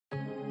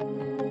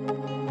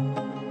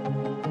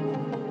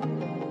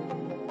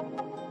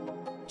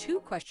two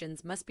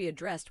questions must be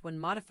addressed when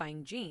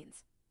modifying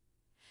genes.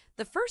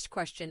 The first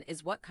question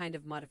is what kind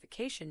of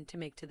modification to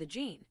make to the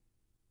gene.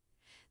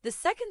 The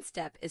second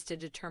step is to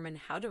determine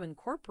how to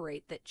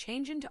incorporate that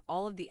change into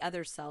all of the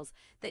other cells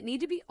that need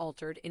to be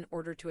altered in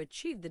order to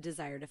achieve the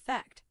desired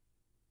effect.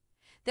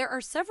 There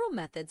are several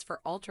methods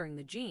for altering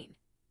the gene.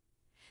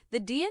 The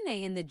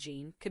DNA in the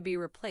gene could be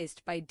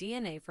replaced by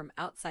DNA from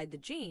outside the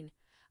gene,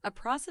 a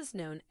process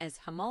known as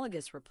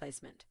homologous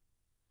replacement.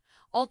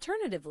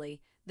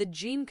 Alternatively, the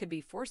gene could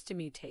be forced to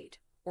mutate,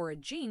 or a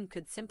gene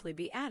could simply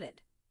be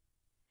added.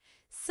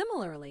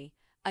 Similarly,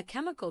 a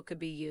chemical could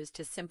be used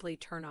to simply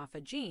turn off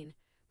a gene,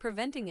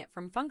 preventing it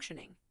from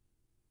functioning.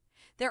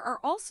 There are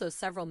also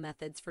several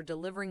methods for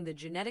delivering the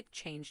genetic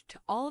change to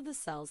all of the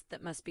cells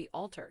that must be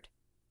altered.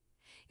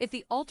 If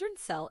the altered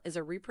cell is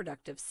a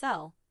reproductive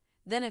cell,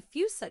 then a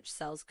few such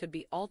cells could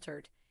be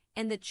altered,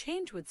 and the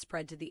change would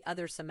spread to the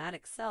other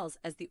somatic cells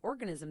as the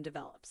organism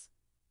develops.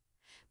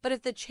 But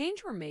if the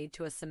change were made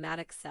to a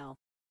somatic cell,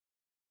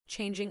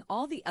 changing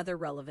all the other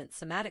relevant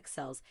somatic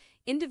cells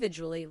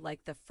individually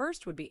like the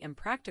first would be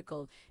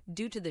impractical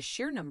due to the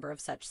sheer number of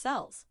such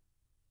cells.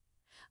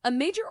 A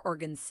major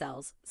organ's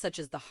cells, such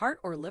as the heart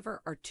or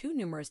liver, are too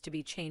numerous to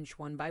be changed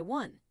one by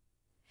one.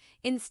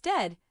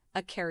 Instead,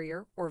 a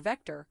carrier or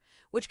vector,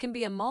 which can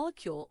be a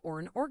molecule or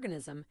an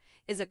organism,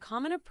 is a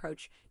common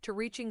approach to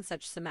reaching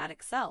such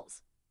somatic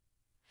cells.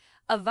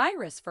 A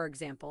virus, for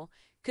example,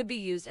 could be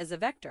used as a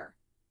vector.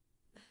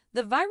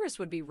 The virus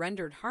would be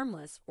rendered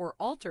harmless or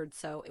altered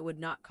so it would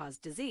not cause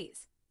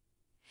disease.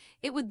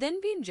 It would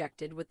then be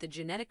injected with the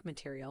genetic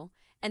material,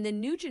 and the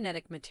new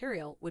genetic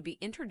material would be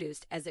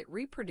introduced as it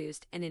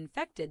reproduced and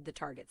infected the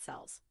target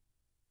cells.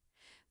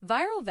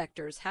 Viral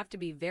vectors have to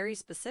be very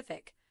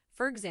specific.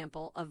 For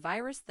example, a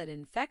virus that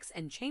infects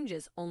and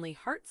changes only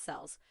heart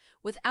cells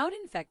without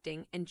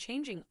infecting and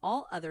changing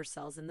all other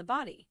cells in the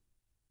body.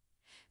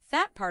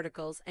 Fat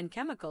particles and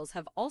chemicals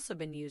have also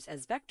been used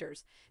as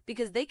vectors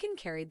because they can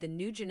carry the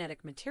new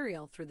genetic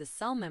material through the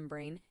cell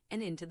membrane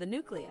and into the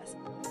nucleus.